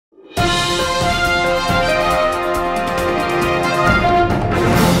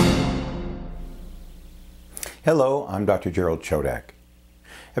Hello, I'm Dr. Gerald Chodak.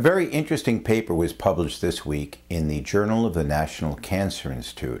 A very interesting paper was published this week in the Journal of the National Cancer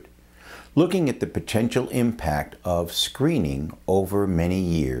Institute, looking at the potential impact of screening over many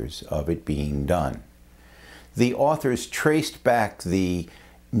years of it being done. The authors traced back the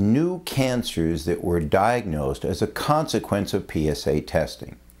new cancers that were diagnosed as a consequence of PSA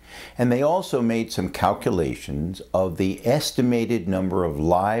testing. And they also made some calculations of the estimated number of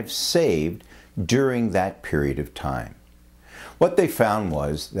lives saved during that period of time. What they found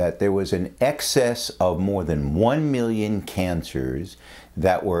was that there was an excess of more than 1 million cancers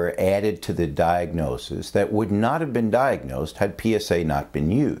that were added to the diagnosis that would not have been diagnosed had PSA not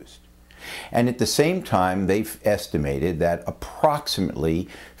been used. And at the same time, they've estimated that approximately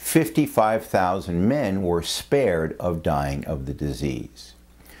 55,000 men were spared of dying of the disease.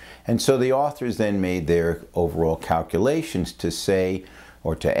 And so the authors then made their overall calculations to say,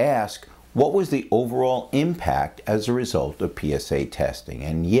 or to ask, what was the overall impact as a result of PSA testing?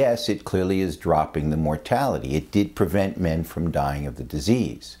 And yes, it clearly is dropping the mortality. It did prevent men from dying of the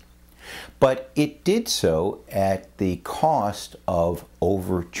disease. But it did so at the cost of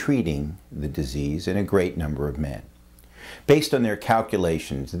over-treating the disease in a great number of men. Based on their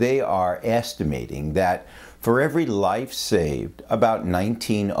calculations, they are estimating that for every life saved, about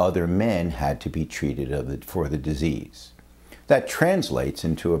 19 other men had to be treated for the disease. That translates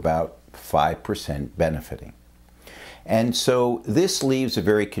into about 5% benefiting. And so this leaves a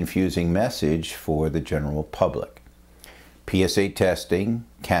very confusing message for the general public. PSA testing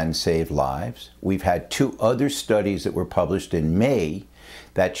can save lives. We've had 2 other studies that were published in May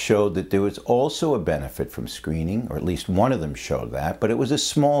that showed that there was also a benefit from screening, or at least one of them showed that, but it was a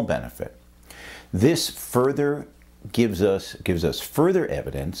small benefit. This further gives us further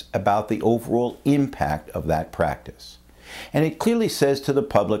evidence about the overall impact of that practice. And it clearly says to the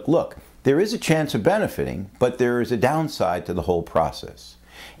public, look, there is a chance of benefiting, but there is a downside to the whole process.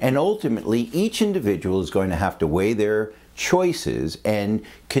 And ultimately, each individual is going to have to weigh their choices and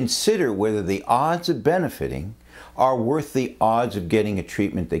consider whether the odds of benefiting are worth the odds of getting a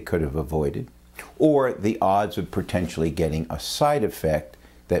treatment they could have avoided, or the odds of potentially getting a side effect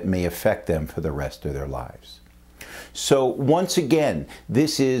that may affect them for the rest of their lives. So once again,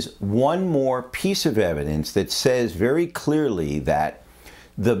 this is one more piece of evidence that says very clearly that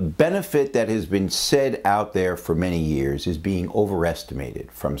the benefit that has been said out there for many years is being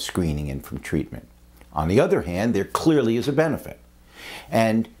overestimated from screening and from treatment. On the other hand, there clearly is a benefit.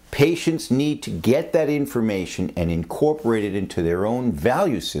 And patients need to get that information and incorporate it into their own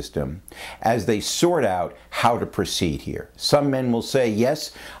value system as they sort out how to proceed here. Some men will say,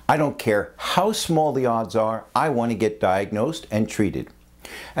 yes, I don't care how small the odds are, I want to get diagnosed and treated.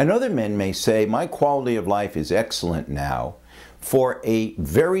 And other men may say, my quality of life is excellent now. For a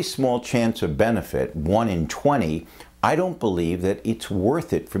very small chance of benefit, 1 in 20, I don't believe that it's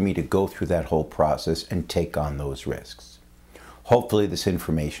worth it for me to go through that whole process and take on those risks. Hopefully this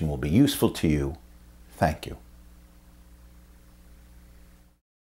information will be useful to you. Thank you.